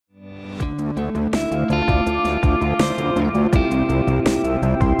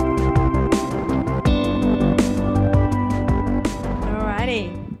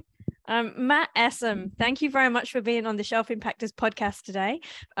Matt Essam, thank you very much for being on the Shelf Impactors podcast today.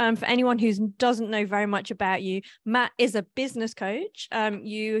 For anyone who doesn't know very much about you, Matt is a business coach.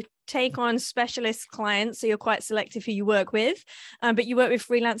 You take on specialist clients, so you're quite selective who you work with, but you work with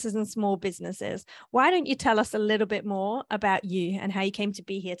freelancers and small businesses. Why don't you tell us a little bit more about you and how you came to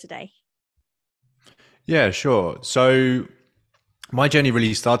be here today? Yeah, sure. So my journey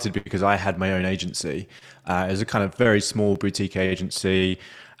really started because I had my own agency. It was a kind of very small boutique agency.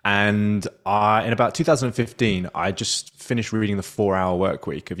 And in about 2015, I just finished reading The 4 Hour Work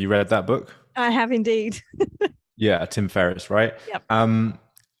Week. Have you read that book? I have indeed. Yeah, Tim Ferriss, right? Yep.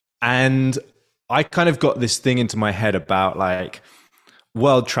 And I kind of got this thing into my head about like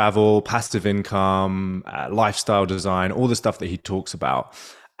world travel, passive income, lifestyle design, all the stuff that he talks about.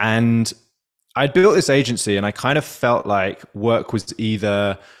 And I built this agency and I kind of felt like work was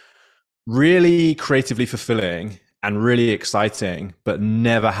either really creatively fulfilling and really exciting, but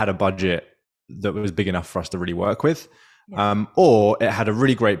never had a budget that was big enough for us to really work with. Yeah. Or it had a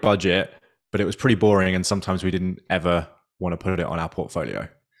really great budget, but it was pretty boring. And sometimes we didn't ever want to put it on our portfolio.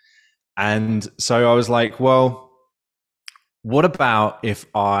 And so I was like, well, what about if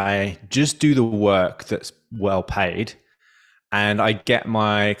I just do the work that's well paid and I get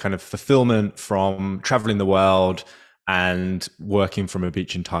my kind of fulfillment from traveling the world and working from a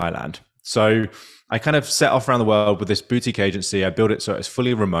beach in Thailand? So I kind of set off around the world with this boutique agency. I built it so it's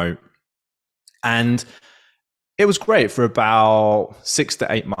fully remote. And it was great for about 6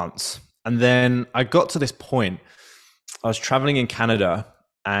 to 8 months. And then I got to this point. I was traveling in Canada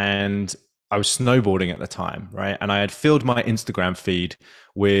and I was snowboarding at the time, right? And I had filled my Instagram feed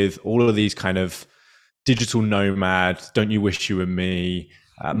with all of these kind of digital nomad, don't you wish you were me,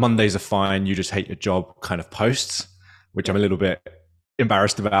 Mondays are fine, you just hate your job kind of posts, which I'm a little bit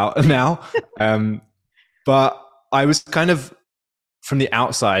embarrassed about now. But I was kind of from the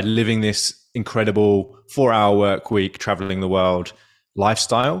outside living this incredible 4 hour work week, traveling the world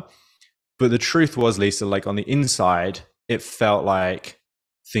lifestyle. But the truth was, Lisa, like on the inside, it felt like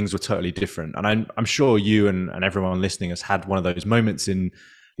things were totally different. And I'm sure you and everyone listening has had one of those moments in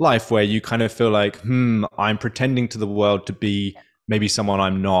life where you kind of feel like, I'm pretending to the world to be maybe someone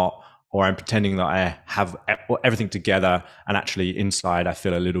I'm not, or I'm pretending that I have everything together. And actually inside, I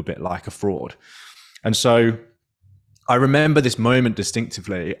feel a little bit like a fraud. And so I remember this moment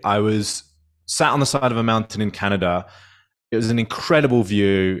distinctively. I was sat on the side of a mountain in Canada. It was an incredible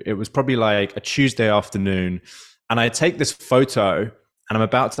view. It was probably like a Tuesday afternoon. And I take this photo and I'm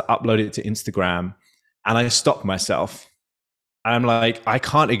about to upload it to Instagram. And I stop myself. And I'm like, I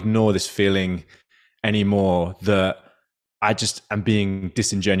can't ignore this feeling anymore that I just am being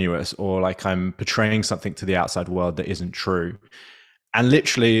disingenuous or like I'm portraying something to the outside world that isn't true. And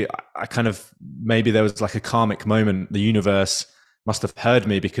literally, I kind of, maybe there was like a karmic moment. The universe must have heard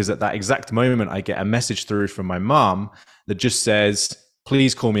me, because at that exact moment, I get a message through from my mom that just says,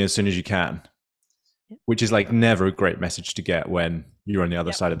 please call me as soon as you can, which is like never a great message to get when you're on the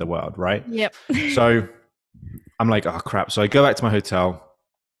other side of the world, right? Yep. So I'm like, oh crap. So I go back to my hotel,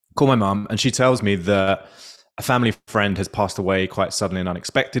 call my mom, and she tells me that a family friend has passed away quite suddenly and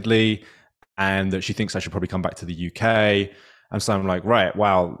unexpectedly, and that she thinks I should probably come back to the UK. And so I'm like, right,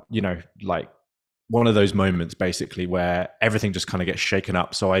 wow, like one of those moments basically where everything just kind of gets shaken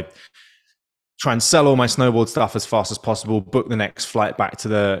up. So I try and sell all my snowboard stuff as fast as possible, book the next flight back to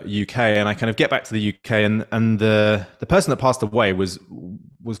the UK. And I kind of get back to the UK, and the person that passed away was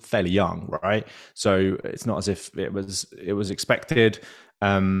fairly young, right? So it's not as if it was expected.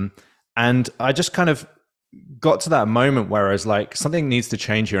 And I just kind of got to that moment where I was like, something needs to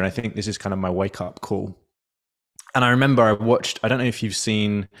change here. And I think this is kind of my wake up call. And I remember I don't know if you've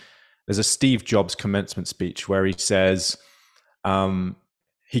seen, there's a Steve Jobs commencement speech where he says,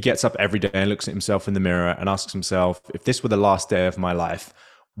 he gets up every day and looks at himself in the mirror and asks himself, if this were the last day of my life,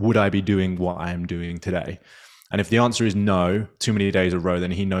 would I be doing what I am doing today? And if the answer is no, too many days in a row,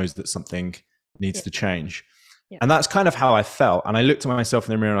 then he knows that something needs to change. And that's kind of how I felt. And I looked at myself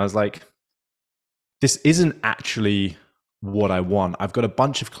in the mirror and I was like, this isn't actually what I want. I've got a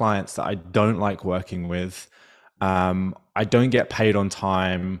bunch of clients that I don't like working with. I don't get paid on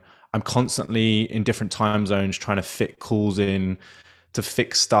time. I'm constantly in different time zones trying to fit calls in to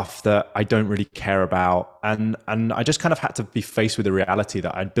fix stuff that I don't really care about. And I just kind of had to be faced with the reality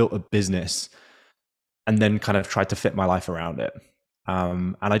that I'd built a business and then kind of tried to fit my life around it.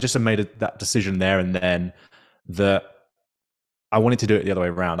 And I just made that decision there and then that I wanted to do it the other way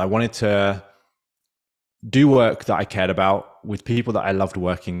around. I wanted to do work that I cared about with people that I loved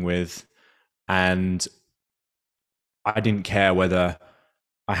working with. And I didn't care whether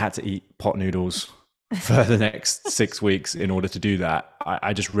I had to eat pot noodles for the next 6 weeks in order to do that.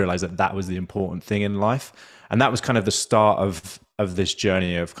 I just realized that that was the important thing in life. And that was kind of the start of this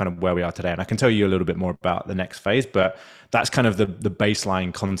journey of kind of where we are today. And I can tell you a little bit more about the next phase, but that's kind of the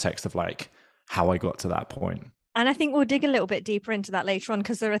baseline context of like how I got to that point. And I think we'll dig a little bit deeper into that later on,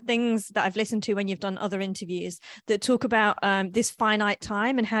 because there are things that I've listened to when you've done other interviews that talk about this finite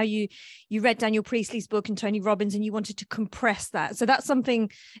time, and how you read Daniel Priestley's book and Tony Robbins, and you wanted to compress that. So that's something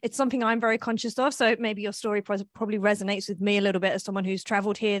I'm very conscious of. So maybe your story probably resonates with me a little bit as someone who's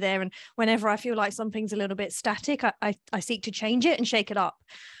traveled here, there. And whenever I feel like something's a little bit static, I seek to change it and shake it up.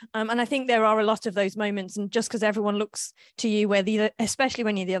 And I think there are a lot of those moments. And just because everyone looks to you, especially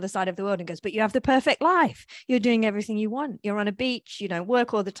when you're the other side of the world, and goes, but you have the perfect life. You're doing everything you want. You're on a beach, you don't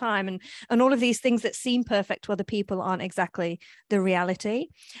work all the time. And all of these things that seem perfect to other people aren't exactly the reality.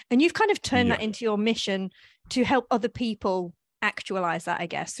 And you've kind of turned that into your mission to help other people actualize that, I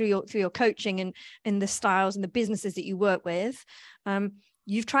guess, through your coaching and the styles and the businesses that you work with.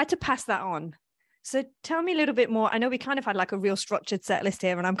 You've tried to pass that on. So tell me a little bit more. I know we kind of had like a real structured set list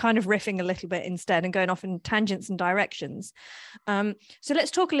here, and I'm kind of riffing a little bit instead and going off in tangents and directions. So let's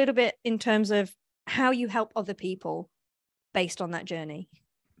talk a little bit in terms of how you help other people based on that journey.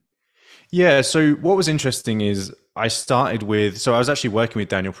 Yeah. So what was interesting is I was actually working with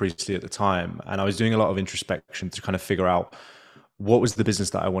Daniel Priestley at the time, and I was doing a lot of introspection to kind of figure out what was the business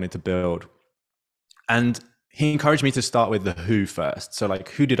that I wanted to build. And he encouraged me to start with the who first. So like,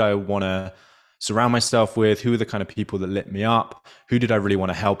 who did I want to surround myself with? Who are the kind of people that lit me up? Who did I really want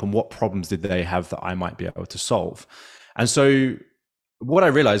to help? And what problems did they have that I might be able to solve? And so what I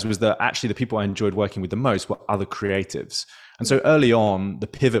realized was that actually the people I enjoyed working with the most were other creatives. And so early on, the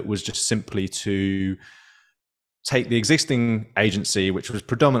pivot was just simply to take the existing agency, which was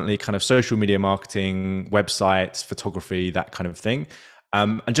predominantly kind of social media marketing, websites, photography, that kind of thing,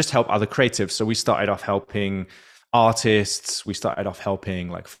 and just help other creatives. So we started off helping artists, we started off helping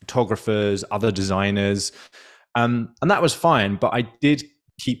like photographers, other designers, and that was fine. But I did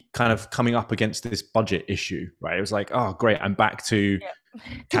keep kind of coming up against this budget issue, right? It was like, oh, great, I'm back to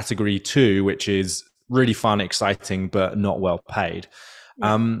category 2, which is really fun, exciting, but not well paid.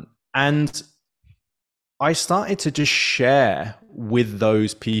 And I started to just share with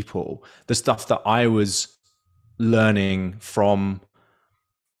those people the stuff that I was learning from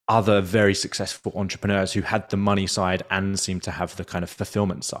other very successful entrepreneurs who had the money side and seemed to have the kind of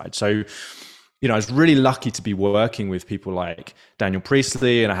fulfillment side. So, you know, I was really lucky to be working with people like Daniel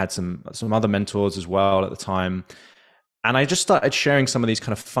Priestley, and I had some other mentors as well at the time. And I just started sharing some of these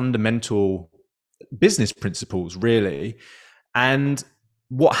kind of fundamental business principles, really. And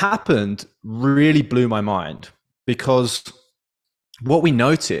what happened really blew my mind, because what we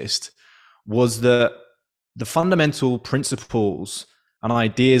noticed was that the fundamental principles and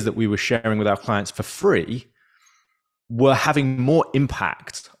ideas that we were sharing with our clients for free were having more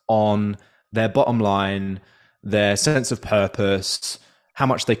impact on their bottom line, their sense of purpose, how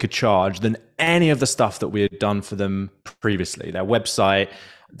much they could charge, than any of the stuff that we had done for them previously, their website,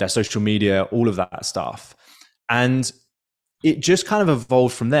 their social media, all of that stuff. And it just kind of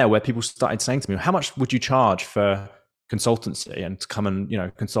evolved from there, where people started saying to me, how much would you charge for consultancy and to come and, you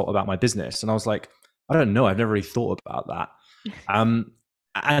know, consult about my business? And I was like, I don't know. I've never really thought about that.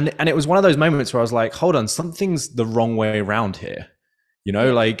 And it was one of those moments where I was like, hold on, something's the wrong way around here. You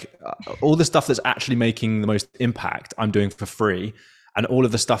know, like all the stuff that's actually making the most impact, I'm doing for free. And all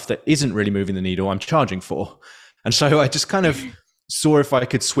of the stuff that isn't really moving the needle, I'm charging for. And so I just kind of saw if I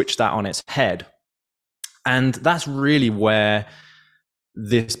could switch that on its head. And that's really where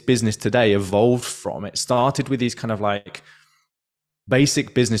this business today evolved from. It started with these kind of like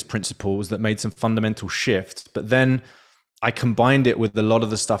basic business principles that made some fundamental shifts, but then I combined it with a lot of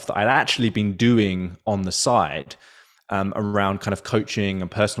the stuff that I'd actually been doing on the side, around kind of coaching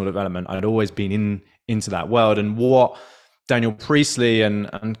and personal development. I'd always been into that world. And what Daniel Priestley and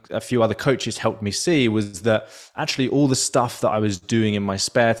a few other coaches helped me see was that actually all the stuff that I was doing in my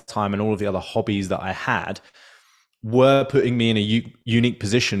spare time and all of the other hobbies that I had were putting me in a unique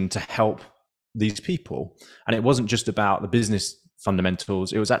position to help these people. And it wasn't just about the business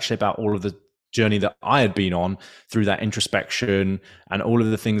fundamentals. It was actually about all of the journey that I had been on through that introspection and all of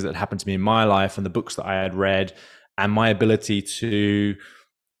the things that happened to me in my life and the books that I had read, and my ability to,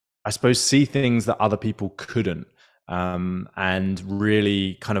 I suppose, see things that other people couldn't, and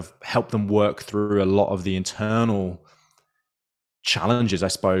really kind of help them work through a lot of the internal challenges, I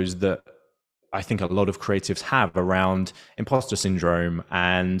suppose, that I think a lot of creatives have around imposter syndrome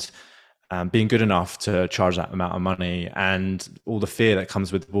and being good enough to charge that amount of money, and all the fear that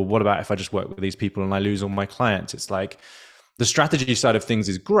comes with, well, what about if I just work with these people and I lose all my clients? It's like the strategy side of things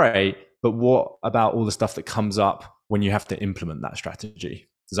is great, but what about all the stuff that comes up when you have to implement that strategy?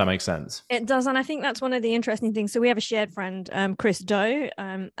 Does that make sense? It does. And I think that's one of the interesting things. So we have a shared friend, Chris Doe.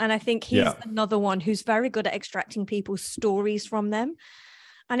 And I think he's another one who's very good at extracting people's stories from them.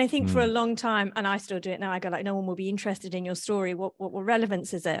 And I think for a long time, and I still do it now, I go like, no one will be interested in your story. What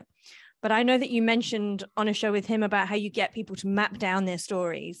relevance is it? But I know that you mentioned on a show with him about how you get people to map down their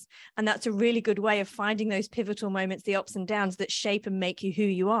stories. And that's a really good way of finding those pivotal moments, the ups and downs that shape and make you who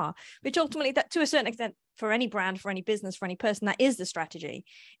you are, which ultimately, that to a certain extent, for any brand, for any business, for any person, that is the strategy.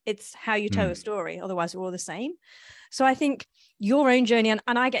 It's how you tell a story. Otherwise, we're all the same. So I think your own journey, and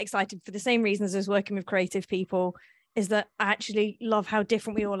I get excited for the same reasons as working with creative people, is that I actually love how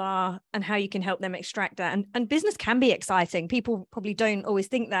different we all are and how you can help them extract that. And business can be exciting. People probably don't always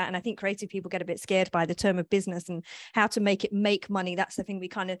think that. And I think creative people get a bit scared by the term of business and how to make it make money. That's the thing we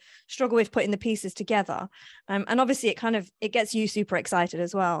kind of struggle with, putting the pieces together. And obviously it gets you super excited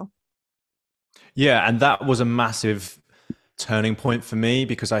as well. Yeah. And that was a massive turning point for me,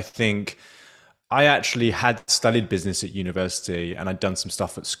 because I think I actually had studied business at university and I'd done some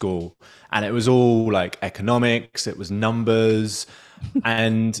stuff at school, and it was all like economics, it was numbers.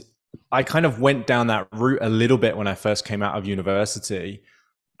 And I kind of went down that route a little bit when I first came out of university,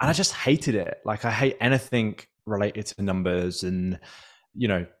 and I just hated it. Like, I hate anything related to numbers and, you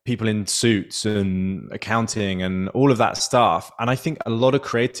know, people in suits and accounting and all of that stuff. And I think a lot of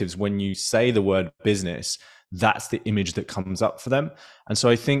creatives, when you say the word business, that's the image that comes up for them. And so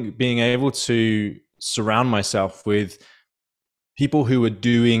I think being able to surround myself with people who are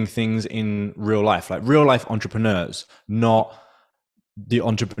doing things in real life, like real life entrepreneurs, not the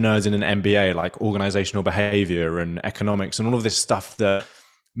entrepreneurs in an MBA, like organizational behavior and economics and all of this stuff that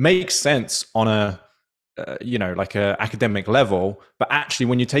makes sense on a like a academic level, but actually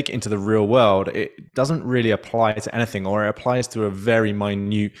when you take it into the real world, it doesn't really apply to anything, or it applies to a very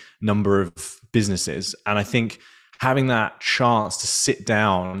minute number of businesses. And I think having that chance to sit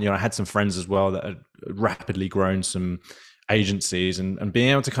down, I had some friends as well that had rapidly grown some agencies, and being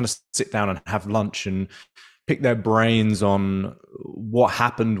able to kind of sit down and have lunch and pick their brains on what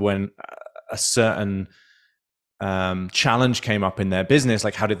happened when a certain challenge came up in their business.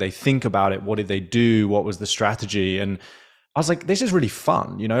 Like, how did they think about it? What did they do? What was the strategy? And I was like, this is really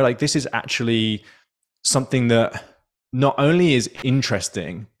fun. Like, this is actually something that not only is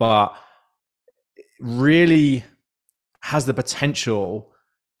interesting, but really has the potential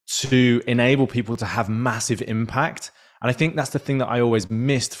to enable people to have massive impact. And I think that's the thing that I always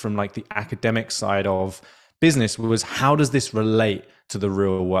missed from like the academic side of business, was how does this relate to the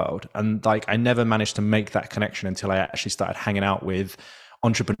real world? And like, I never managed to make that connection until I actually started hanging out with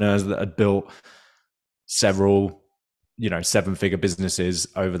entrepreneurs that had built several, 7-figure businesses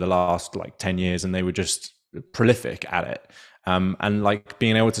over the last like 10 years, and they were just prolific at it. And like,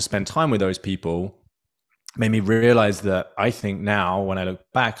 being able to spend time with those people made me realize that I think now, when I look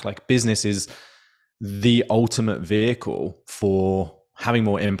back, like, business is the ultimate vehicle for having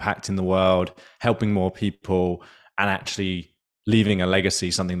more impact in the world, helping more people, and actually leaving a legacy,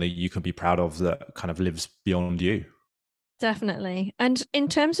 something that you can be proud of that kind of lives beyond you. Definitely. And in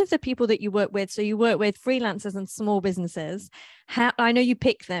terms of the people that you work with, so you work with freelancers and small businesses, I know you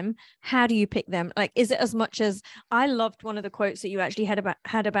pick them. How do you pick them? Like, is it as much as, I loved one of the quotes that you actually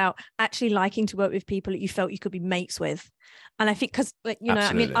had about actually liking to work with people that you felt you could be mates with. And I think, because like,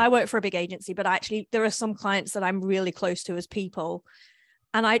 Absolutely. I work for a big agency, but actually there are some clients that I'm really close to as people.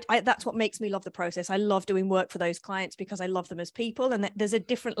 And I that's what makes me love the process. I love doing work for those clients because I love them as people, and there's a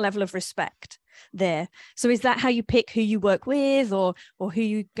different level of respect there. So is that how you pick who you work with, or who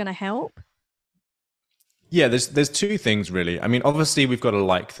you're going to help? Yeah, there's two things really. I mean, obviously we've got to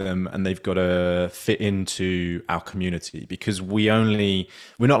like them and they've got to fit into our community, because we're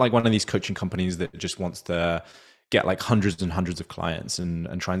not like one of these coaching companies that just wants to get like hundreds and hundreds of clients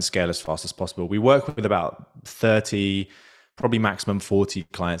and try and scale as fast as possible. We work with about 30, probably maximum 40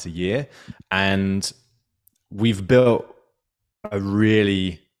 clients a year. And we've built a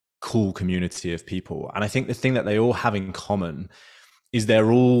really cool community of people. And I think the thing that they all have in common is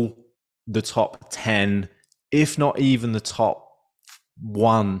they're all the top 10, if not even the top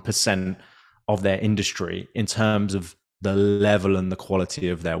 1% of their industry in terms of the level and the quality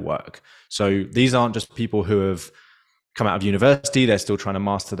of their work. So these aren't just people who have come out of university, they're still trying to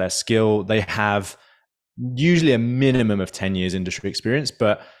master their skill. They have usually a minimum of 10 years industry experience,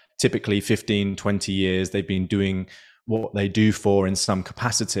 but typically 15, 20 years they've been doing what they do for in some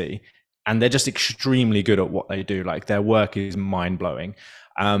capacity. And they're just extremely good at what they do. Like, their work is mind blowing.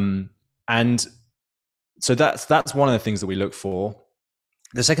 And so that's one of the things that we look for.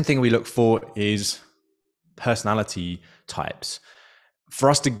 The second thing we look for is personality types. For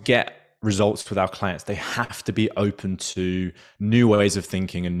us to get results with our clients, they have to be open to new ways of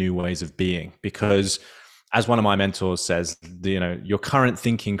thinking and new ways of being. Because as one of my mentors says, your current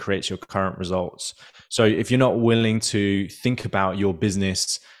thinking creates your current results. So if you're not willing to think about your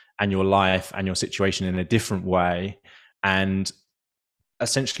business and your life and your situation in a different way and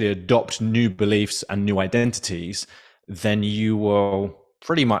essentially adopt new beliefs and new identities, then you will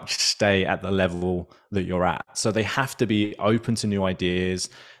pretty much stay at the level that you're at. So they have to be open to new ideas.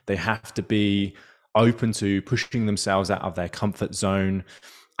 They have to be open to pushing themselves out of their comfort zone.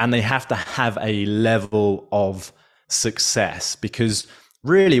 And they have to have a level of success, because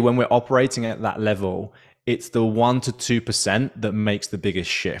really when we're operating at that level, it's the 1% to 2% that makes the biggest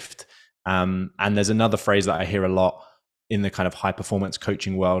shift. And there's another phrase that I hear a lot in the kind of high performance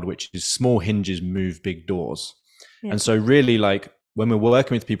coaching world, which is small hinges move big doors. Yeah. And so really, like, when we're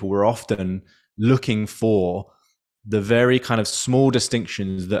working with people, we're often looking for the very kind of small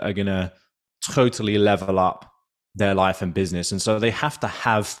distinctions that are going to totally level up their life and business. And so they have to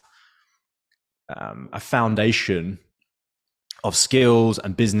have a foundation of skills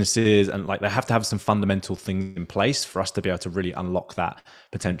and businesses, and like they have to have some fundamental things in place for us to be able to really unlock that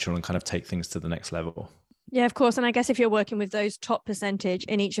potential and kind of take things to the next level. Yeah, of course. And I guess if you're working with those top percentage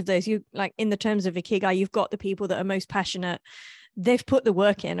in each of those, you, like in the terms of Ikigai, you've got the people that are most passionate. They've put the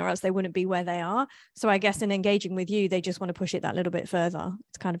work in, or else they wouldn't be where they are. So I guess in engaging with you, they just want to push it that little bit further.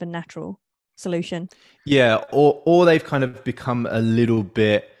 It's kind of a natural solution. Yeah, or they've kind of become a little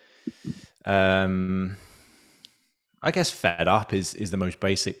bit, I guess fed up is the most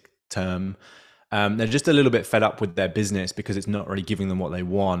basic term. They're just a little bit fed up with their business because it's not really giving them what they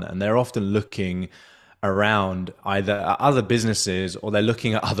want. And they're often looking around either at other businesses, or they're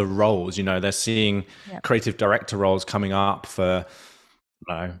looking at other roles. They're seeing creative director roles coming up for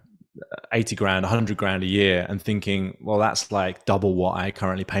 80 grand, 100 grand a year, and thinking, well, that's like double what I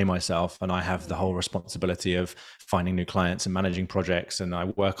currently pay myself. And I have the whole responsibility of finding new clients and managing projects, and I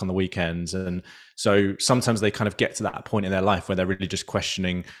work on the weekends. And so sometimes they kind of get to that point in their life where they're really just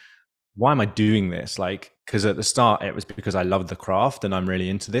questioning, why am I doing this? Like, because at the start it was because I loved the craft and I'm really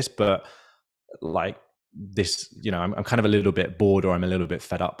into this, but like this, I'm kind of a little bit bored, or I'm a little bit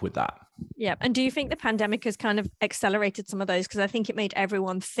fed up with that. Yeah. And do you think the pandemic has kind of accelerated some of those? Because I think it made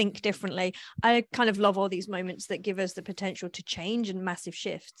everyone think differently. I kind of love all these moments that give us the potential to change and massive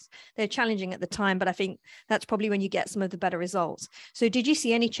shifts. They're challenging at the time, but I think that's probably when you get some of the better results. So did you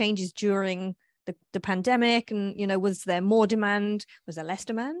see any changes during the pandemic? And, was there more demand? Was there less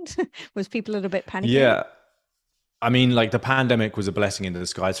demand? Was people a little bit panicking? Yeah. I mean, like, the pandemic was a blessing in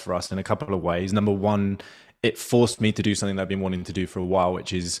disguise for us in a couple of ways. Number one, it forced me to do something that I've been wanting to do for a while,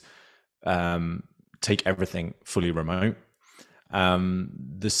 which is take everything fully remote.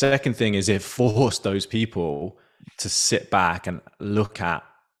 The second thing is it forced those people to sit back and look at,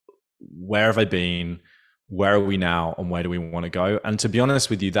 where have I been, where are we now, and where do we want to go? And to be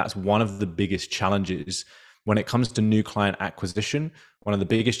honest with you, that's one of the biggest challenges when it comes to new client acquisition. One of the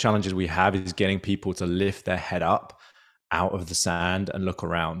biggest challenges we have is getting people to lift their head up out of the sand and look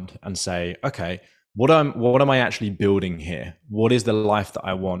around and say, okay, what am I actually building here? What is the life that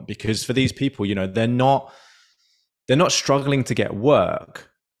I want? Because for these people, they're not struggling to get work.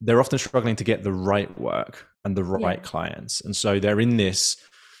 They're often struggling to get the right work and the right clients. And so they're in this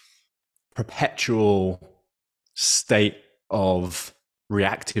perpetual state of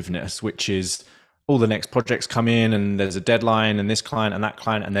reactiveness, which is, all the next projects come in and there's a deadline and this client and that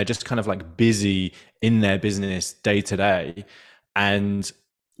client, and they're just kind of like busy in their business day to day. And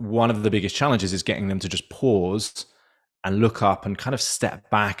one of the biggest challenges is getting them to just pause and look up and kind of step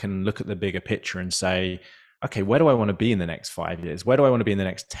back and look at the bigger picture and say, okay, where do I want to be in the next 5 years? Where do I want to be in the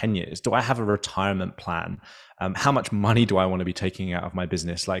next 10 years? Do I have a retirement plan? How much money do I want to be taking out of my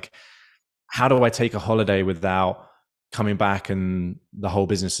business? Like, how do I take a holiday without coming back and the whole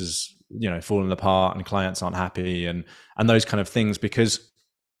business is, falling apart and clients aren't happy and those kind of things? Because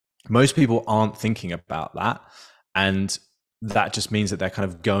most people aren't thinking about that. And that just means that they're kind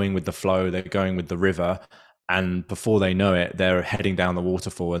of going with the flow, they're going with the river. And before they know it, they're heading down the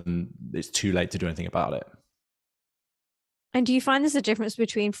waterfall and it's too late to do anything about it. And do you find there's a difference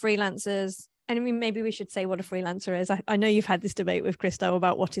between freelancers? And I mean, maybe we should say what a freelancer is. I know you've had this debate with Christo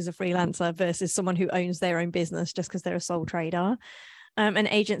about what is a freelancer versus someone who owns their own business just because they're a sole trader. And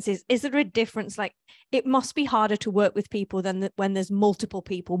agencies, is there a difference? Like, it must be harder to work with people than when there's multiple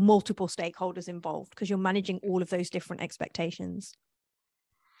people, multiple stakeholders involved, because you're managing all of those different expectations.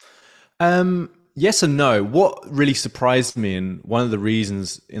 Yes and no. What really surprised me, and one of the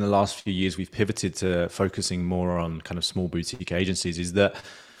reasons in the last few years we've pivoted to focusing more on kind of small boutique agencies, is that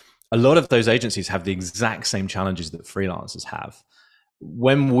a lot of those agencies have the exact same challenges that freelancers have.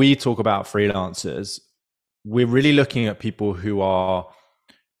 when we talk about freelancers, we're really looking at people who are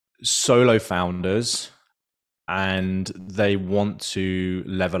solo founders and they want to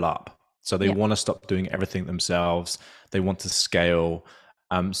level up. So they want to stop doing everything themselves. They want to scale.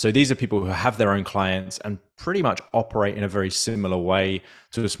 So these are people who have their own clients and pretty much operate in a very similar way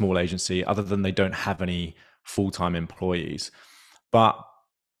to a small agency, other than they don't have any full-time employees. But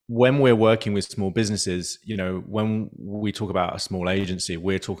when we're working with small businesses, when we talk about a small agency,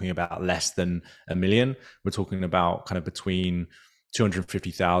 we're talking about less than $1 million. We're talking about kind of between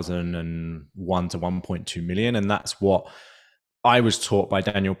 250,000 and 1 to 1.2 million. And that's what I was taught by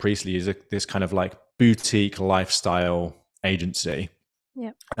Daniel Priestley, is this kind of like boutique lifestyle agency.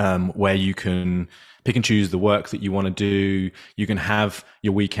 Where you can pick and choose the work that you want to do. You can have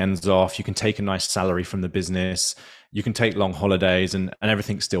your weekends off. You can take a nice salary from the business. You can take long holidays, and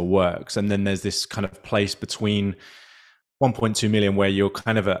everything still works. And then there's this kind of place between 1.2 million where you're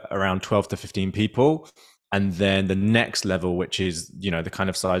kind of at around 12 to 15 people. And then the next level, which is, the kind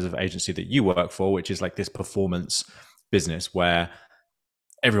of size of agency that you work for, which is like this performance business where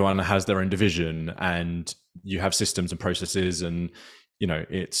everyone has their own division and you have systems and processes, and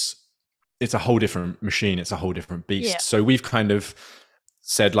it's a whole different machine. It's a whole different beast. Yeah. So we've kind of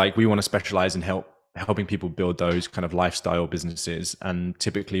said, like, we want to specialize in helping people build those kind of lifestyle businesses. And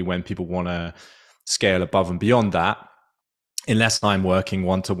typically when people want to scale above and beyond that, unless I'm working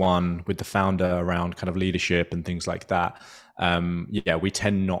one-to-one with the founder around kind of leadership and things like that, we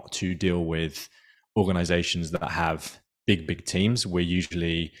tend not to deal with organizations that have big teams. We're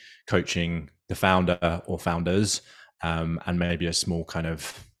usually coaching the founder or founders, and maybe a small kind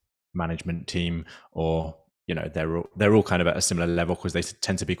of management team, or they're all kind of at a similar level because they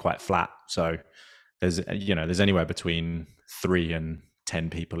tend to be quite flat. So there's anywhere between 3 and 10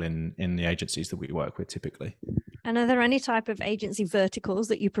 people in the agencies that we work with typically. And are there any type of agency verticals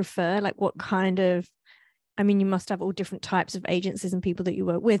that you prefer? Like what kind of, you must have all different types of agencies and people that you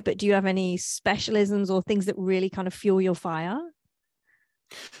work with, but do you have any specialisms or things that really kind of fuel your fire?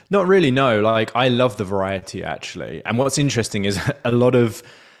 Not really, no. Like, I love the variety, actually. And what's interesting is a lot of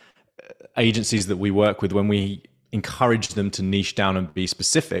agencies that we work with, when we encourage them to niche down and be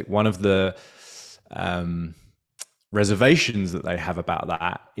specific, one of the reservations that they have about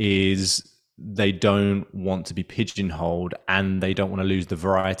that is they don't want to be pigeonholed and they don't want to lose the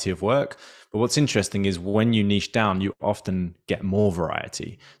variety of work. But what's interesting is when you niche down, you often get more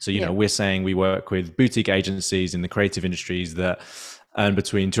variety. So, we're saying we work with boutique agencies in the creative industries that earn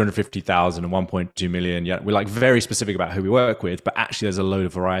between 250,000 and 1.2 million. Yeah, we're like very specific about who we work with, but actually there's a load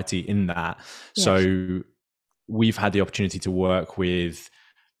of variety in that. Yes. So we've had the opportunity to work with,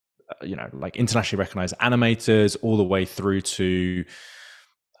 like internationally recognized animators, all the way through to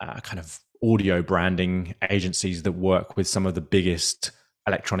kind of audio branding agencies that work with some of the biggest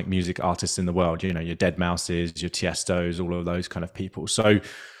electronic music artists in the world, your deadmau5s, your Tiestos, all of those kind of people. So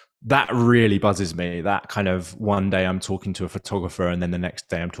that really buzzes me, that kind of one day I'm talking to a photographer and then the next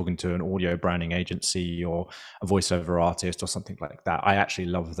day I'm talking to an audio branding agency or a voiceover artist or something like that. I actually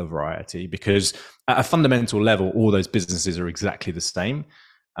love the variety because at a fundamental level, all those businesses are exactly the same.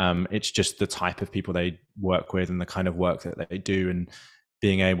 It's just the type of people they work with and the kind of work that they do, and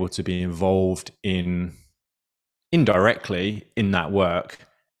being able to be involved indirectly in that work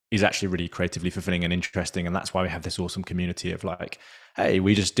is actually really creatively fulfilling and interesting. And that's why we have this awesome community of like, hey,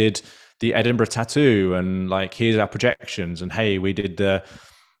 we just did the Edinburgh Tattoo and like, here's our projections. And hey, we did the,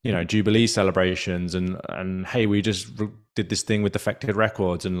 Jubilee celebrations and hey, we just did this thing with Defected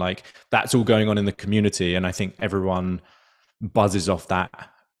Records, and like, that's all going on in the community. And I think everyone buzzes off that,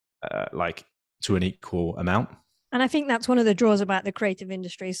 like to an equal amount. And I think that's one of the draws about the creative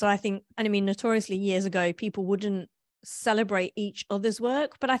industry. So I think, notoriously years ago, people wouldn't celebrate each other's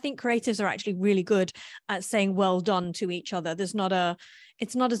work, but I think creatives are actually really good at saying well done to each other. It's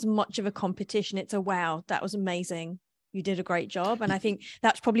not as much of a competition. It's a wow, that was amazing, you did a great job. And I think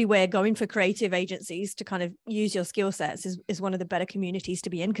that's probably where going for creative agencies to kind of use your skill sets is one of the better communities to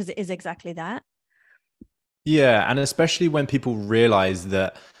be in, because it is exactly that. Yeah, and especially when people realize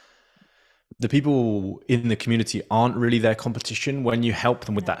that the people in the community aren't really their competition. When you help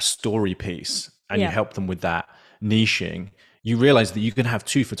them with that story piece and you help them with that niching, you realize that you can have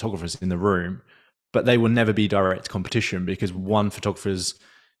 2 photographers in the room, but they will never be direct competition, because one photographer is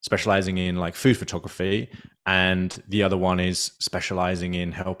specializing in like food photography and the other one is specializing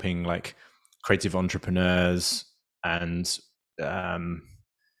in helping like creative entrepreneurs and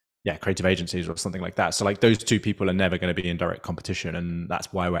creative agencies or something like that. So like those 2 people are never going to be in direct competition, and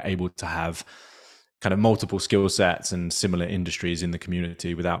that's why we're able to have kind of multiple skill sets and similar industries in the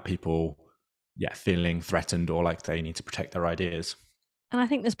community without people feeling threatened or like they need to protect their ideas. And I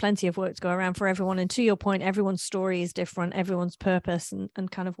think there's plenty of work to go around for everyone. And to your point, everyone's story is different. Everyone's purpose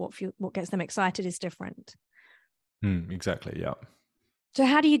and kind of what gets them excited is different. Exactly. Yeah. So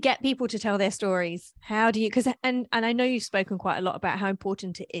how do you get people to tell their stories? How do you, and I know you've spoken quite a lot about how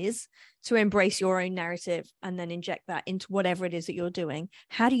important it is to embrace your own narrative and then inject that into whatever it is that you're doing.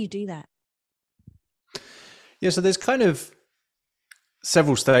 How do you do that? Yeah. So there's kind of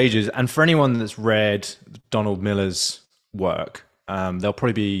several stages. And for anyone that's read Donald Miller's work, they'll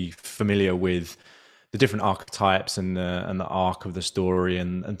probably be familiar with the different archetypes and the arc of the story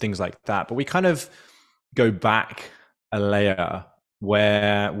and things like that. But we kind of go back a layer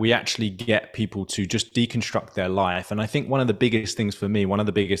where we actually get people to just deconstruct their life. And I think one of the biggest things for me, one of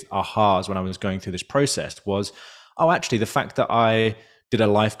the biggest ahas when I was going through this process was, oh, actually, the fact that I did a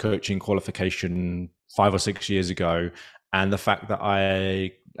life coaching qualification 5 or 6 years ago, and the fact that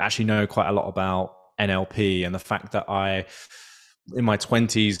I actually know quite a lot about NLP, and the fact that I, in my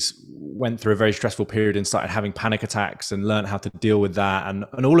 20s, went through a very stressful period and started having panic attacks and learned how to deal with that. And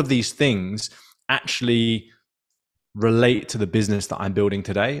all of these things actually relate to the business that I'm building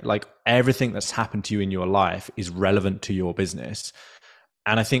today. Like everything that's happened to you in your life is relevant to your business.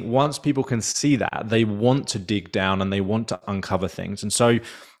 And I think once people can see that, they want to dig down and they want to uncover things. And so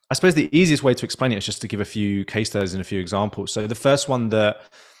I suppose the easiest way to explain it is just to give a few case studies and a few examples. So the first one that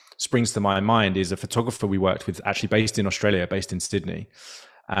springs to my mind is a photographer we worked with, actually based in Australia, based in Sydney.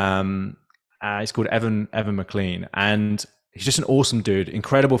 He's called Evan McLean, and he's just an awesome dude,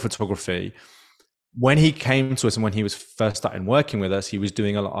 incredible photography. When he came to us and when he was first starting working with us, he was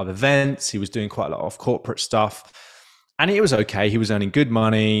doing a lot of events. He was doing quite a lot of corporate stuff, and it was okay. He was earning good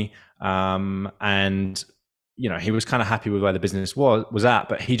money, and he was kind of happy with where the business was at,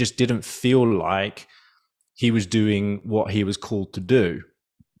 but he just didn't feel like he was doing what he was called to do.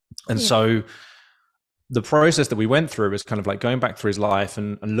 And so the process that we went through was kind of like going back through his life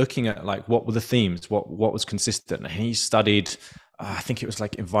and looking at like what were the themes, what was consistent. And he studied, I think it was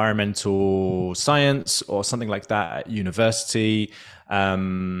like environmental science or something like that at university.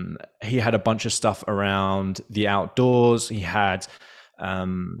 He had a bunch of stuff around the outdoors. He had,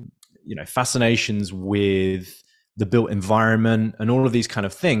 fascinations with the built environment and all of these kind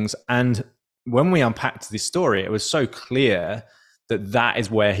of things. And when we unpacked this story, it was so clear that is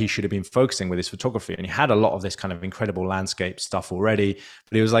where he should have been focusing with his photography. And he had a lot of this kind of incredible landscape stuff already,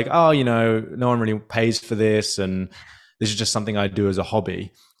 but he was like, oh, no one really pays for this. And this is just something I do as a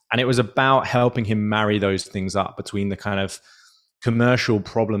hobby. And it was about helping him marry those things up between the kind of commercial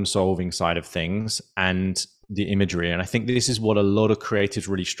problem solving side of things and the imagery. And I think this is what a lot of creatives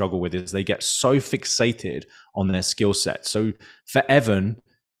really struggle with, is they get so fixated on their skill set. So for Evan,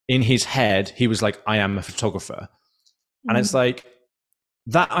 in his head, he was like, I am a photographer. And it's like,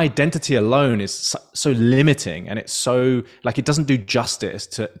 that identity alone is so limiting, and it's so like it doesn't do justice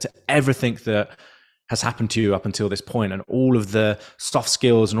to everything that has happened to you up until this point, and all of the soft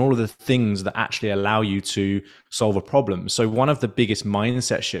skills and all of the things that actually allow you to solve a problem. So one of the biggest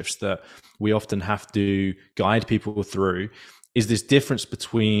mindset shifts that we often have to guide people through is this difference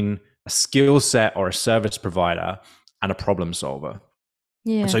between a skill set or a service provider and a problem solver.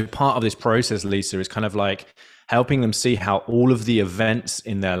 Yeah. And so part of this process, Lisa, is kind of like helping them see how all of the events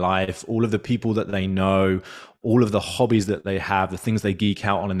in their life, all of the people that they know, all of the hobbies that they have, the things they geek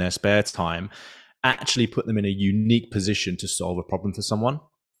out on in their spare time, actually put them in a unique position to solve a problem for someone.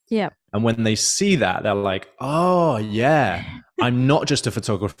 Yeah. And when they see that, they're like, oh yeah, I'm not just a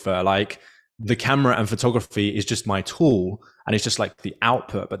photographer. Like the camera and photography is just my tool, and it's just like the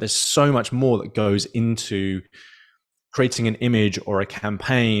output, but there's so much more that goes into creating an image or a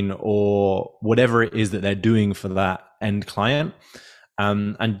campaign or whatever it is that they're doing for that end client.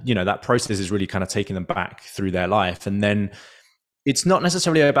 And that process is really kind of taking them back through their life. And then it's not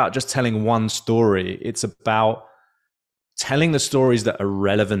necessarily about just telling one story. It's about telling the stories that are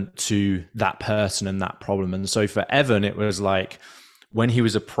relevant to that person and that problem. And so for Evan, it was like when he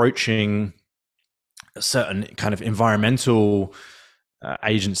was approaching a certain kind of environmental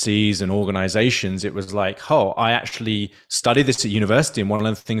agencies and organizations, it was like, oh, I actually studied this at university, and one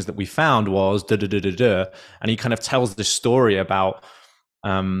of the things that we found was and he kind of tells this story about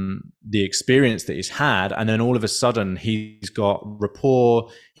the experience that he's had, and then all of a sudden he's got rapport,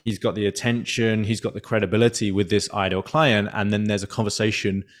 he's got the attention, he's got the credibility with this ideal client, and then there's a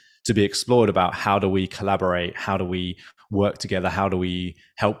conversation to be explored about how do we collaborate, how do we work together, how do we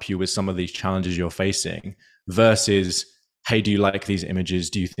help you with some of these challenges you're facing, versus, hey, do you like these images?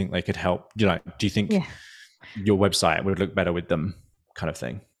 Do you think they could help? Do you think your website would look better with them, kind of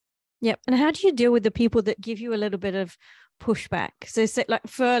thing? Yep. And how do you deal with the people that give you a little bit of pushback? So like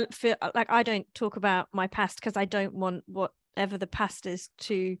for like, I don't talk about my past because I don't want what ever the past is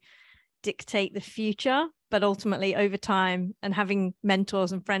to dictate the future, but ultimately over time, and having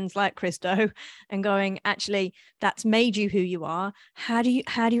mentors and friends like Christo and going, actually, that's made you who you are. How do you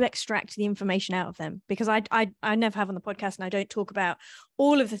extract the information out of them? Because I never have on the podcast, and I don't talk about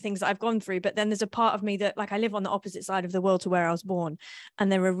all of the things that I've gone through, but then there's a part of me that, like, I live on the opposite side of the world to where I was born,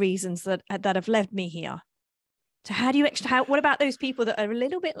 and there are reasons that have led me here. So what about those people that are a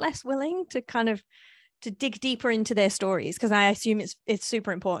little bit less willing to kind of to dig deeper into their stories? Because I assume it's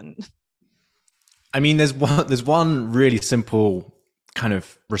super important. I mean, there's one really simple kind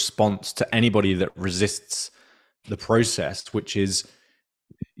of response to anybody that resists the process, which is,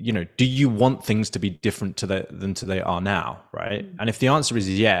 do you want things to be different than they are now, right? And if the answer is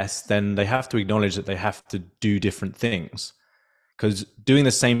yes, then they have to acknowledge that they have to do different things, because doing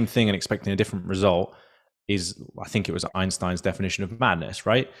the same thing and expecting a different result is, I think it was Einstein's definition of madness,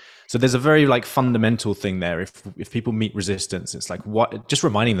 right? So there's a very fundamental thing there. If people meet resistance, it's like, what? Just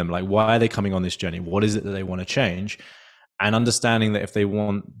reminding them, like, why are they coming on this journey? What is it that they want to change? And understanding that if they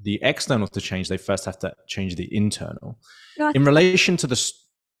want the external to change, they first have to change the internal. In relation to the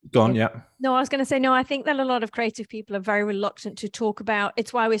go on, yeah. No, I was going to say, no, I think that a lot of creative people are very reluctant to talk about.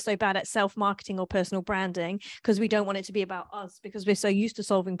 It's why we're so bad at self-marketing or personal branding, because we don't want it to be about us, because we're so used to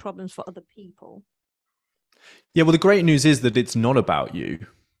solving problems for other people. Yeah, well, the great news is that it's not about you.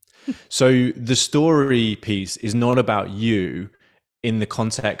 So the story piece is not about you in the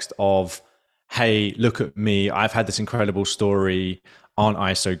context of, hey, look at me, I've had this incredible story, aren't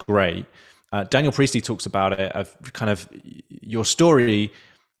I so great? Daniel Priestley talks about it, of kind of your story,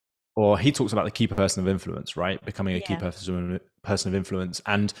 or he talks about the key person of influence, right? Becoming a key person of influence.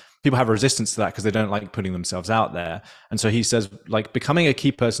 And people have a resistance to that because they don't like putting themselves out there. And so he says, becoming a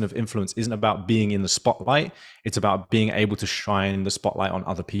key person of influence isn't about being in the spotlight. It's about being able to shine the spotlight on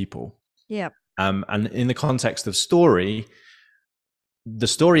other people. Yeah. And in the context of story, the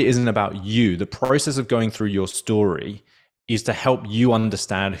story isn't about you. The process of going through your story is to help you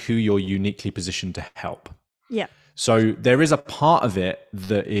understand who you're uniquely positioned to help. Yeah. So there is a part of it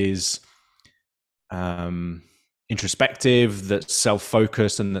that is introspective, that's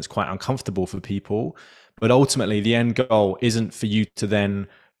self-focused, and that's quite uncomfortable for people. But ultimately, the end goal isn't for you to then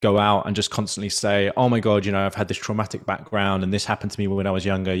go out and just constantly say, oh my God, I've had this traumatic background and this happened to me when I was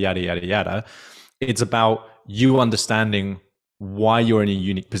younger, yada, yada, yada. It's about you understanding why you're in a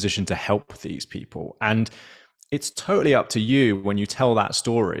unique position to help these people. And it's totally up to you when you tell that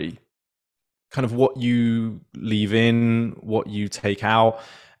story, kind of what you leave in, what you take out.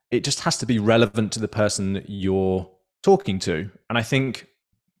 It just has to be relevant to the person that you're talking to. And I think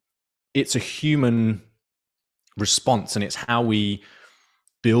it's a human response, and it's how we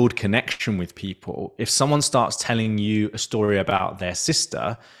build connection with people. If someone starts telling you a story about their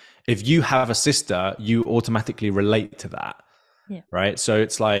sister, if you have a sister, you automatically relate to that. Yeah. Right? So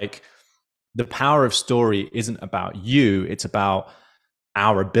it's like the power of story isn't about you, it's about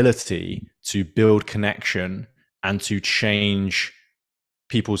our ability to build connection and to change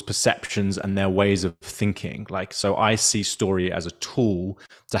people's perceptions and their ways of thinking. So I see story as a tool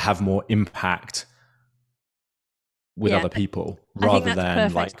to have more impact with other people, rather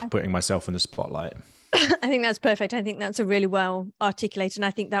than putting myself in the spotlight. I think that's perfect. I think that's a really well articulated, and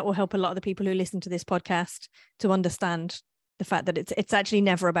I think that will help a lot of the people who listen to this podcast to understand the fact that it's actually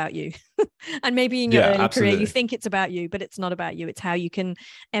never about you. And maybe in your early career, you think it's about you, but it's not about you. It's how you can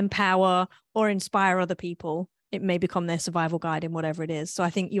empower or inspire other people. It may become their survival guide in whatever it is. So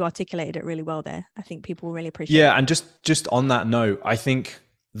I think you articulated it really well there. I think people will really appreciate it. Yeah, and just on that note, I think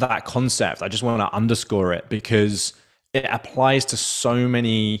that concept, I just want to underscore it because it applies to so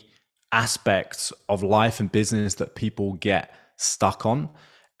many aspects of life and business that people get stuck on.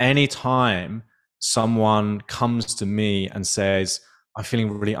 Anytime someone comes to me and says, I'm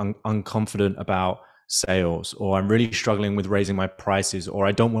feeling really unconfident about sales, or I'm really struggling with raising my prices, or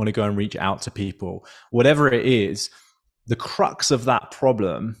I don't want to go and reach out to people, whatever it is, the crux of that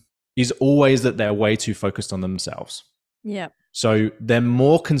problem is always that they're way too focused on themselves. Yeah. So they're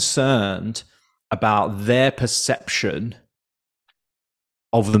more concerned about their perception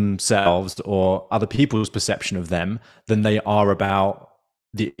of themselves or other people's perception of them than they are about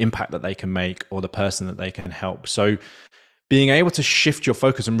the impact that they can make or the person that they can help. So being able to shift your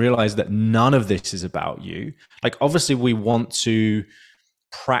focus and realize that none of this is about you. Obviously we want to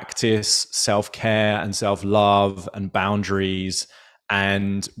practice self-care and self-love and boundaries,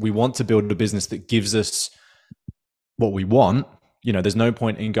 and we want to build a business that gives us what we want. There's no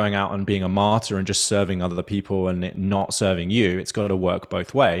point in going out and being a martyr and just serving other people and it not serving you. It's got to work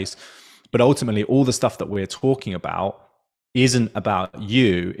both ways. But ultimately, all the stuff that we're talking about isn't about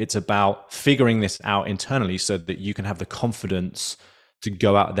you. It's about figuring this out internally so that you can have the confidence to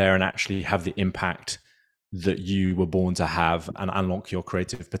go out there and actually have the impact that you were born to have and unlock your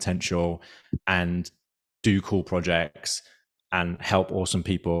creative potential and do cool projects and help awesome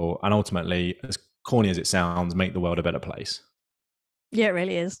people. And ultimately, as corny as it sounds, make the world a better place. Yeah, it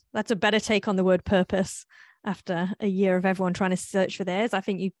really is. That's a better take on the word purpose after a year of everyone trying to search for theirs. I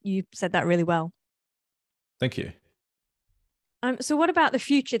think you said that really well. Thank you. So what about the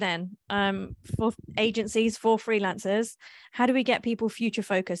future then? For agencies, for freelancers, how do we get people future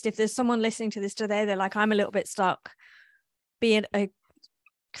focused? If there's someone listening to this today, they're like, I'm a little bit stuck, be it a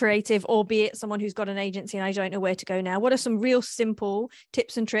creative or be it someone who's got an agency and I don't know where to go now. What are some real simple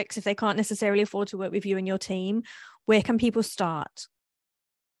tips and tricks if they can't necessarily afford to work with you and your team? Where can people start?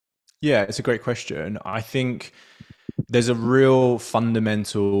 Yeah, it's a great question. I think there's a real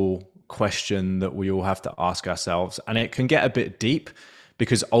fundamental question that we all have to ask ourselves, and it can get a bit deep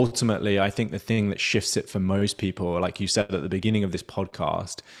because ultimately I think the thing that shifts it for most people, like you said at the beginning of this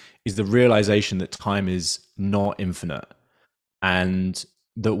podcast, is the realization that time is not infinite and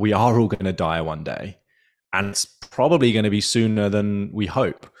that we are all going to die one day, and it's probably going to be sooner than we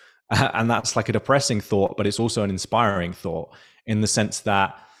hope. And that's like a depressing thought, but it's also an inspiring thought in the sense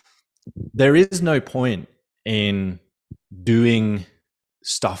that there is no point in doing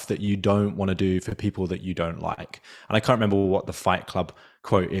stuff that you don't want to do for people that you don't like. And I can't remember what the Fight Club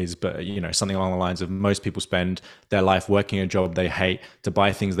quote is, but something along the lines of most people spend their life working a job they hate to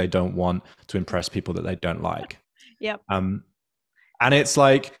buy things they don't want to impress people that they don't like. Yep. And it's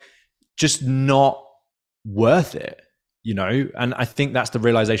like just not worth it, and I think that's the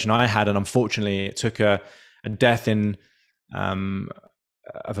realization I had. And unfortunately it took a death in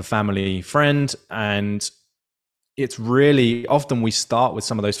of a family friend, and it's really often we start with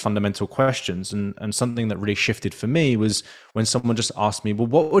some of those fundamental questions. And something that really shifted for me was when someone just asked me, well,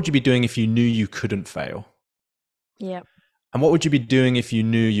 what would you be doing if you knew you couldn't fail? Yeah. And what would you be doing if you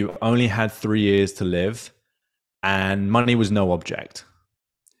knew you only had 3 years to live and money was no object?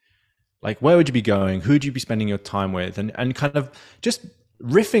 Like, where would you be going? Who would you be spending your time with? And kind of just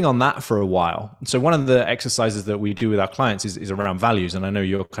riffing on that for a while. So one of the exercises that we do with our clients is around values. And I know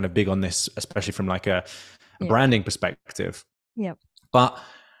you're kind of big on this, especially from like a branding perspective. Yeah. But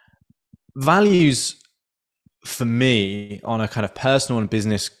values for me on a kind of personal and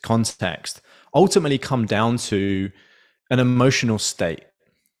business context ultimately come down to an emotional state.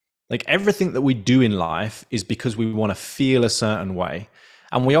 Like everything that we do in life is because we want to feel a certain way.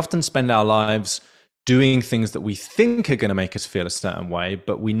 And we often spend our lives doing things that we think are going to make us feel a certain way,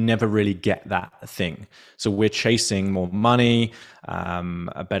 but we never really get that thing. So we're chasing more money,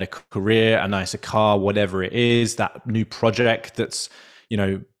 a better career, a nicer car, whatever it is, that new project that's,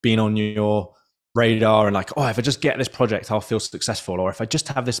 been on your radar and like, oh, if I just get this project, I'll feel successful. Or if I just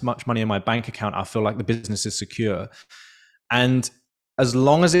have this much money in my bank account, I'll feel like the business is secure. And as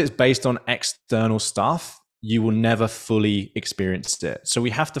long as it's based on external stuff, you will never fully experience it. So we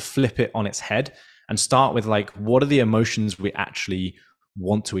have to flip it on its head and start with like, what are the emotions we actually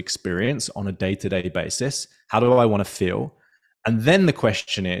want to experience on a day-to-day basis? How do I want to feel? And then the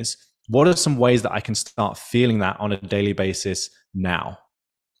question is, what are some ways that I can start feeling that on a daily basis now?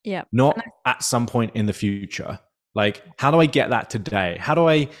 Yeah. Not at some point in the future. Like, how do I get that today? How do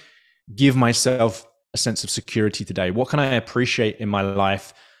I give myself a sense of security today? What can I appreciate in my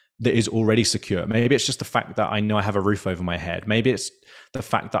life that is already secure? Maybe it's just the fact that I know I have a roof over my head. Maybe it's the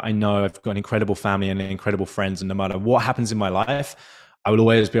fact that I know I've got an incredible family and incredible friends. And no matter what happens in my life, I will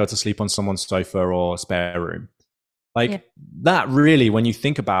always be able to sleep on someone's sofa or spare room. Like that really, when you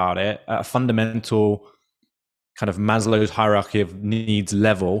think about it, at a fundamental kind of Maslow's hierarchy of needs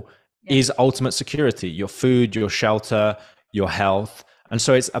level is ultimate security, your food, your shelter, your health. And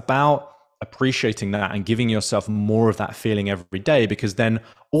so it's about appreciating that and giving yourself more of that feeling every day, because then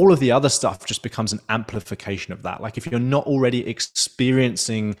all of the other stuff just becomes an amplification of that. Like if you're not already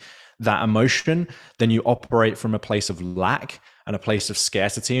experiencing that emotion, then you operate from a place of lack and a place of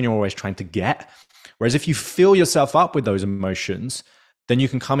scarcity, and you're always trying to get. Whereas if you fill yourself up with those emotions, then you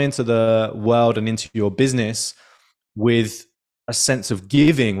can come into the world and into your business with a sense of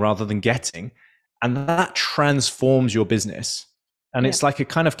giving rather than getting. And that transforms your business. And it's like a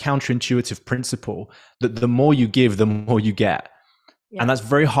kind of counterintuitive principle that the more you give, the more you get. And that's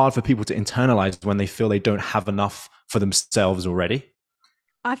very hard for people to internalize when they feel they don't have enough for themselves already.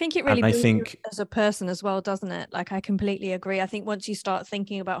 I think it really builds you as a person as well, doesn't it? Like, I completely agree. I think once you start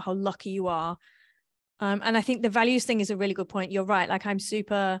thinking about how lucky you are, and I think the values thing is a really good point. You're right. Like, I'm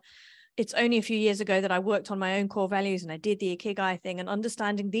super it's only a few years ago that I worked on my own core values and I did the Ikigai thing, and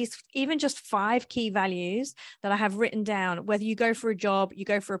understanding these, even just 5 key values that I have written down, whether you go for a job, you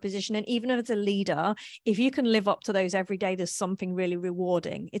go for a position, and even if it's a leader, if you can live up to those every day, there's something really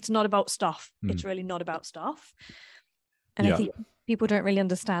rewarding. It's not about stuff. It's really not about stuff. And I think people don't really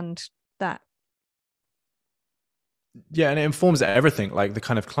understand that. Yeah, and it informs everything, like the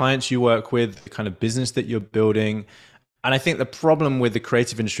kind of clients you work with, the kind of business that you're building. And I think the problem with the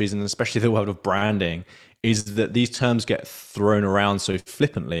creative industries, and especially the world of branding, is that these terms get thrown around so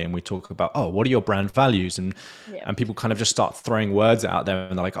flippantly. And we talk about, oh, what are your brand values? And people kind of just start throwing words out there,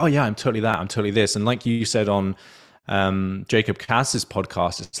 and they're like, oh yeah, I'm totally that, I'm totally this. And like you said on Jacob Cass's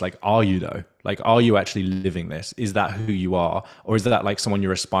podcast, it's like, are you though? Like, are you actually living this? Is that who you are? Or is that like someone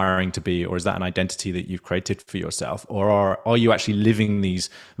you're aspiring to be? Or is that an identity that you've created for yourself? Or are you actually living these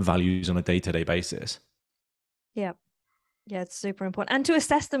values on a day-to-day basis? Yeah. Yeah, it's super important. And to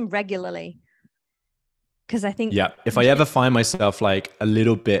assess them regularly. Because I think... Yeah, if I ever find myself like a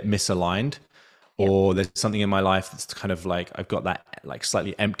little bit misaligned, or there's something in my life that's kind of like, I've got that like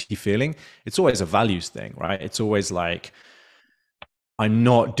slightly empty feeling, it's always a values thing, right? It's always like, I'm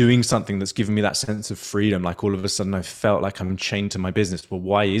not doing something that's giving me that sense of freedom. Like all of a sudden I felt like I'm chained to my business. Well,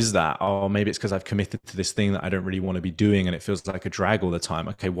 why is that? Oh, maybe it's because I've committed to this thing that I don't really want to be doing, and it feels like a drag all the time.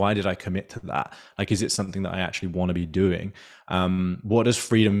 Okay, why did I commit to that? Like, is it something that I actually want to be doing? What does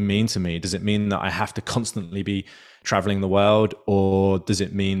freedom mean to me? Does it mean that I have to constantly be traveling the world, or does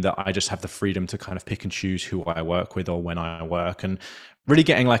it mean that I just have the freedom to kind of pick and choose who I work with or when I work? And really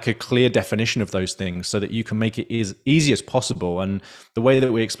getting like a clear definition of those things so that you can make it as easy as possible. And the way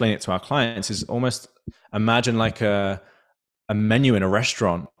that we explain it to our clients is almost imagine like a menu in a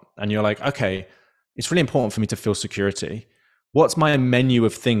restaurant, and you're like, okay, it's really important for me to feel security. What's my menu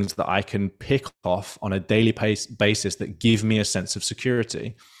of things that I can pick off on a daily basis that give me a sense of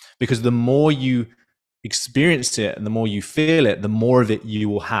security? Because the more you experience it and the more you feel it, the more of it you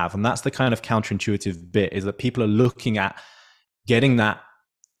will have. And that's the kind of counterintuitive bit, is that people are looking at getting that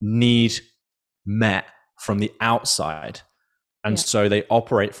need met from the outside. And so they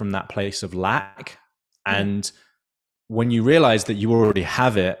operate from that place of lack. And when you realize that you already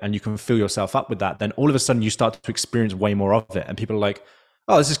have it and you can fill yourself up with that, then all of a sudden you start to experience way more of it. And people are like,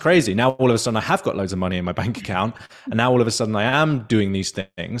 oh, this is crazy. Now all of a sudden I have got loads of money in my bank account. And now all of a sudden I am doing these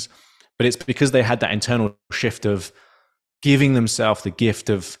things. But it's because they had that internal shift of giving themselves the gift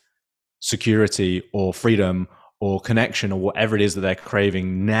of security or freedom or connection or whatever it is that they're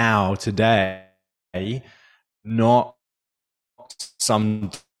craving now, today, not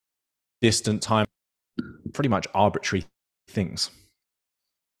some distant time, pretty much arbitrary things.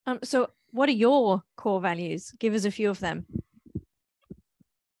 So what are your core values? Give us a few of them.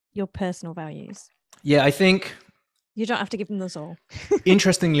 Your personal values. Yeah, I think... You don't have to give them those all.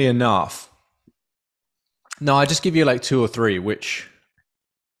 Interestingly enough, no, I just give you like 2 or 3, which...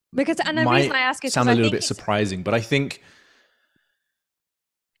 Because, and the reason I ask is sound a little bit surprising, but I think,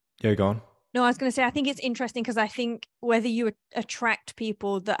 yeah, go on. No, I was going to say, I think it's interesting because I think whether you attract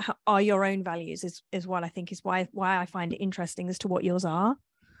people that are your own values is what I think is why I find it interesting as to what yours are.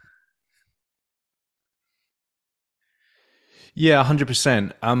 Yeah,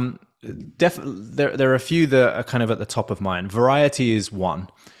 100%. There are a few that are kind of at the top of mine. Variety is one.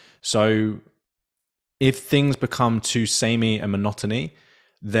 So if things become too samey and monotony,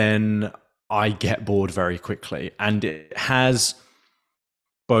 then I get bored very quickly. And it has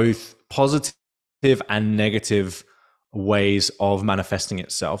both positive and negative ways of manifesting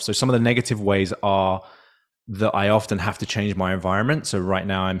itself. So some of the negative ways are that I often have to change my environment. So right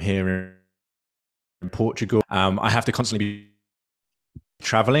now I'm here in Portugal. I have to constantly be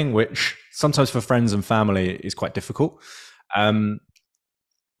traveling, which sometimes for friends and family is quite difficult. And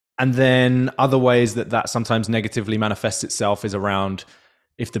then other ways that sometimes negatively manifests itself is around,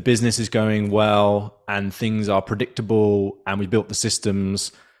 if the business is going well and things are predictable and we built the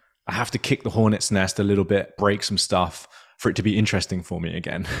systems, I have to kick the hornet's nest a little bit, break some stuff for it to be interesting for me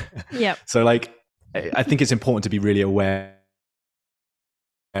again. Yeah. So like, I think it's important to be really aware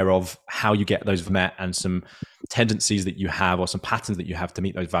of how you get those met and some tendencies that you have or some patterns that you have to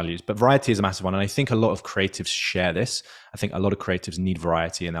meet those values. But variety is a massive one. And I think a lot of creatives share this. I think a lot of creatives need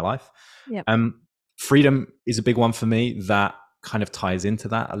variety in their life. Yeah. Freedom is a big one for me that kind of ties into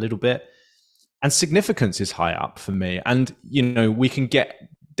that a little bit. And significance is high up for me. And, you know, we can get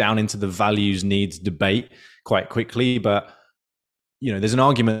down into the values needs debate quite quickly, but, you know, there's an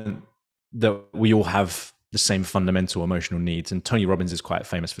argument that we all have the same fundamental emotional needs. And Tony Robbins is quite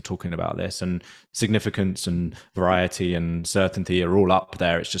famous for talking about this, and significance and variety and certainty are all up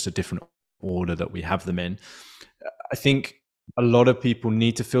there. It's just a different order that we have them in. I think a lot of people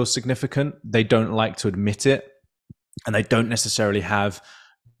need to feel significant. They don't like to admit it, and they don't necessarily have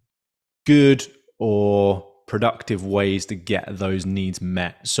good or productive ways to get those needs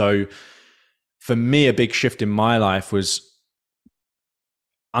met. So for me, a big shift in my life was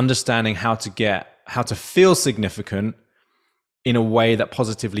understanding how to feel significant in a way that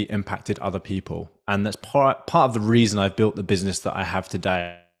positively impacted other people. And that's part of the reason I've built the business that I have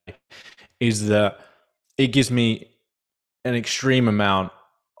today, is that it gives me an extreme amount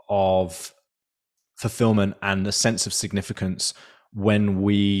of fulfillment and a sense of significance when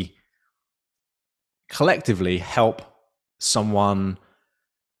we collectively help someone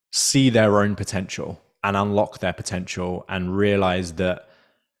see their own potential and unlock their potential and realize that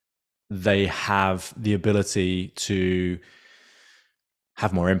they have the ability to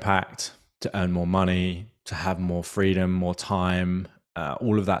have more impact, to earn more money, to have more freedom, more time,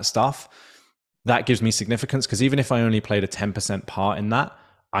 all of that stuff. That gives me significance, because even if I only played a 10% part in that,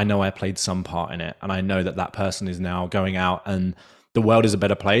 I know I played some part in it. And I know that that person is now going out and the world is a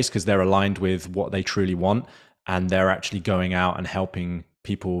better place because they're aligned with what they truly want. And they're actually going out and helping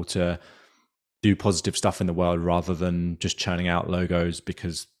people to do positive stuff in the world rather than just churning out logos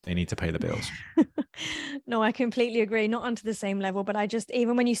because they need to pay the bills. No, I completely agree. Not onto the same level, but I just,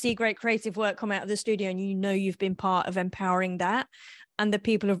 even when you see great creative work come out of the studio and you know you've been part of empowering that, and the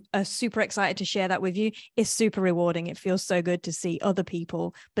people are super excited to share that with you, it's super rewarding. It feels so good to see other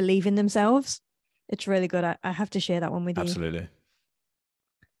people believe in themselves. It's really good. I have to share that one with you. Absolutely.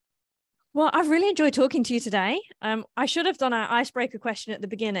 Well, I've really enjoyed talking to you today. I should have done our icebreaker question at the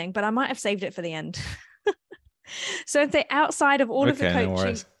beginning, but I might have saved it for the end. So if outside of all of the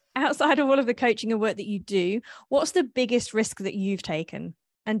coaching, outside of all of the coaching and work that you do, what's the biggest risk that you've taken,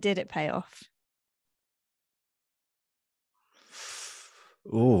 and did it pay off?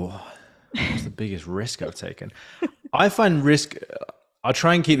 Oh, what's the biggest risk I've taken? I find risk, I'll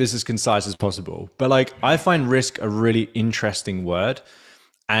try and keep this as concise as possible, but like, I find risk a really interesting word.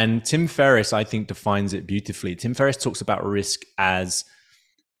 And Tim Ferriss, I think, defines it beautifully. Tim Ferriss talks about risk as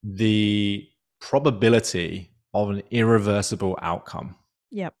the probability of an irreversible outcome.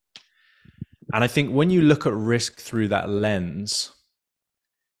 Yep. And I think when you look at risk through that lens,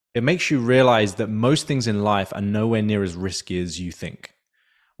 it makes you realize that most things in life are nowhere near as risky as you think.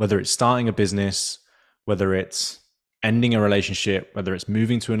 Whether it's starting a business, whether it's ending a relationship, whether it's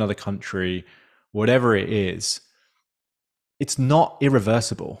moving to another country, whatever it is, it's not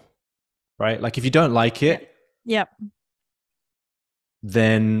irreversible, right? Like if you don't like it, yep,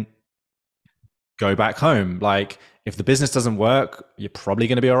 then go back home. Like if the business doesn't work, you're probably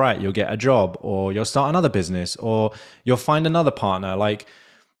going to be all right. You'll get a job, or you'll start another business, or you'll find another partner. Like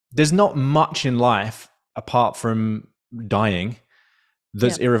there's not much in life apart from dying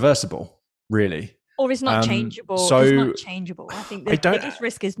that's irreversible, really. Or it's not changeable. So it's not changeable. I think the biggest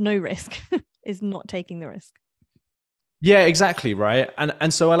risk is no risk, is not taking the risk. Yeah, exactly. Right.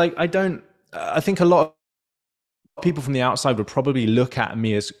 And so I think a lot of people from the outside would probably look at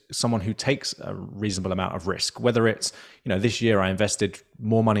me as someone who takes a reasonable amount of risk, whether it's, this year I invested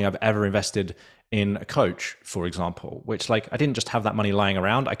more money I've ever invested in a coach, for example, which like, I didn't just have that money lying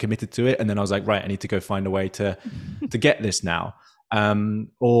around. I committed to it. And then I was like, right, I need to go find a way to get this now.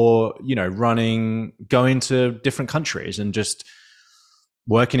 Or, going to different countries and just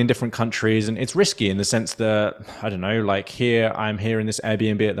working in different countries. And it's risky in the sense that, I don't know, like I'm here in this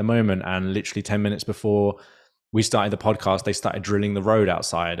Airbnb at the moment, and literally 10 minutes before we started the podcast, they started drilling the road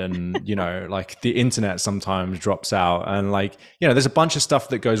outside, and, like the internet sometimes drops out, and like, there's a bunch of stuff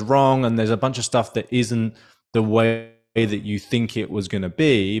that goes wrong, and there's a bunch of stuff that isn't the way that you think it was going to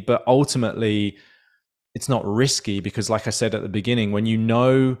be. But ultimately it's not risky because, like I said at the beginning, when you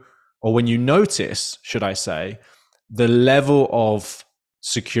notice, should I say, the level of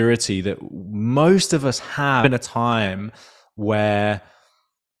security that most of us have in a time where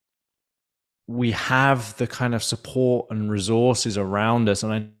we have the kind of support and resources around us.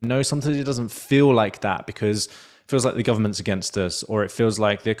 And I know sometimes it doesn't feel like that because it feels like the government's against us, or it feels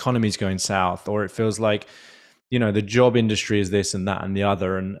like the economy's going south, or it feels like, the job industry is this and that and the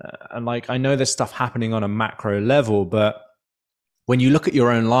other. And like, I know there's stuff happening on a macro level, but when you look at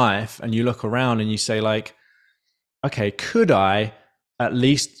your own life and you look around and you say like, okay, could I at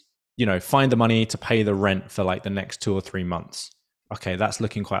least, find the money to pay the rent for like the next 2 or 3 months? Okay, that's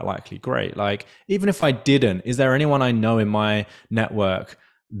looking quite likely. Great. Like, even if I didn't, is there anyone I know in my network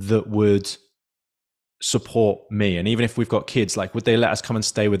that would support me? And even if we've got kids, like, would they let us come and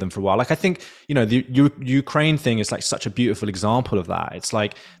stay with them for a while? Like, I think, the Ukraine thing is like such a beautiful example of that. It's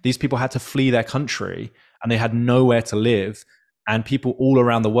like these people had to flee their country and they had nowhere to live. And people all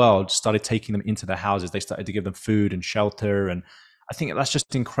around the world started taking them into their houses. They started to give them food and shelter. And I think that's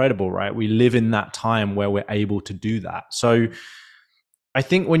just incredible, right? We live in that time where we're able to do that. So I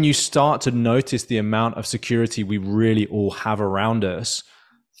think when you start to notice the amount of security we really all have around us,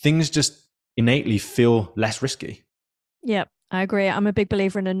 things just innately feel less risky. Yeah, I agree. I'm a big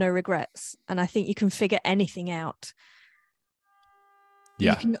believer in a no regrets. And I think you can figure anything out.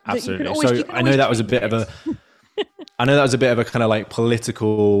 Yeah, absolutely. So I know that was a bit of a kind of like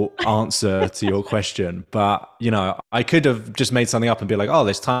political answer to your question, but I could have just made something up and be like, oh,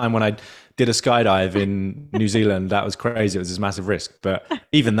 this time when I did a skydive in New Zealand, that was crazy. It was this massive risk. But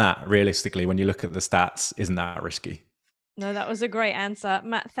even that, realistically, when you look at the stats, isn't that risky? No, that was a great answer.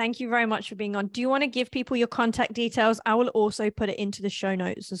 Matt, thank you very much for being on. Do you want to give people your contact details? I will also put it into the show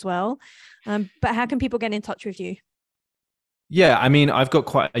notes as well. But how can people get in touch with you? Yeah, I mean, I've got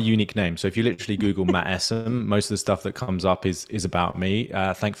quite a unique name. So if you literally Google Matt Essam, most of the stuff that comes up is about me,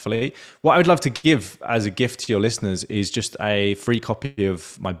 thankfully. What I would love to give as a gift to your listeners is just a free copy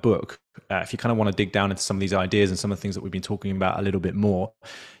of my book. If you kind of want to dig down into some of these ideas and some of the things that we've been talking about a little bit more,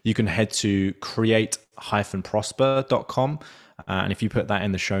 you can head to create-prosper.com. And if you put that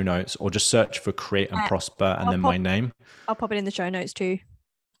in the show notes, or just search for Create and Prosper and then my name. I'll pop it in the show notes too.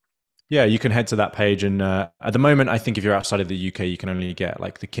 Yeah, you can head to that page, and at the moment, I think if you're outside of the UK, you can only get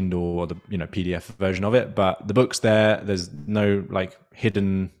like the Kindle or the PDF version of it. But the book's there. There's no like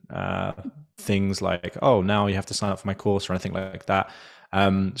hidden things like, oh, now you have to sign up for my course or anything like that.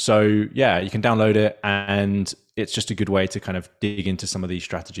 So yeah, you can download it, and it's just a good way to kind of dig into some of these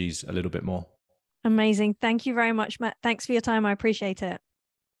strategies a little bit more. Amazing. Thank you very much, Matt. Thanks for your time. I appreciate it.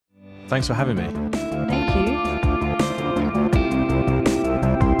 Thanks for having me.